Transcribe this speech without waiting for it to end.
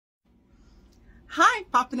Hi,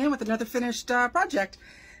 popping in with another finished project.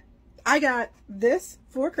 I got this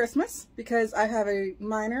for Christmas because I have a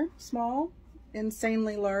minor, small,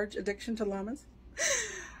 insanely large addiction to llamas.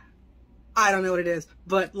 I don't know what it is,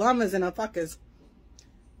 but llamas and alpacas,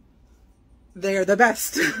 they're the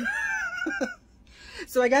best.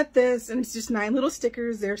 So I got this, and it's just 9 little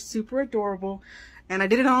stickers. They're super adorable, and I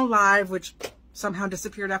did it on live, which somehow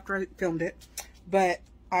disappeared after I filmed it, but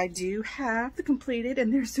I do have the completed,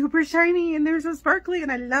 and they're super shiny, and they're so sparkly, and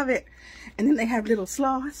I love it. And then they have little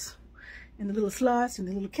sloths, and the little sloths, and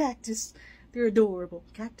the little cactus. They're adorable.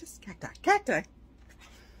 Cactus? Cacti.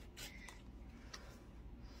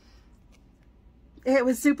 It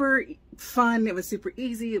was super fun. It was super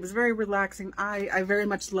easy. It was very relaxing. I very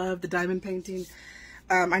much love the diamond painting.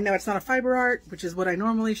 I know it's not a fiber art, which is what I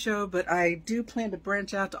normally show, but I do plan to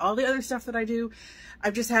branch out to all the other stuff that I do.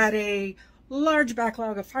 I've just had a large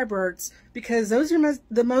backlog of fiber arts because those are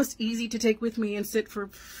the most easy to take with me and sit for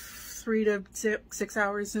 3 to 6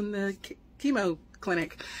 hours in the chemo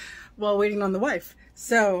clinic while waiting on the wife.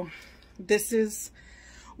 So this is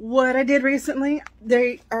what I did recently.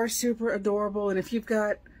 They are super adorable, and if you've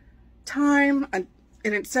got time, and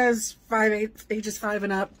it says ages 5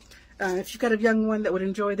 and up, if you've got a young one that would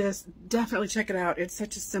enjoy this, definitely check it out. It's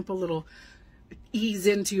such a simple little ease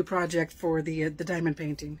into project for the diamond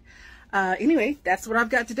painting. Anyway, that's what I've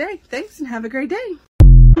got today. Thanks, and have a great day.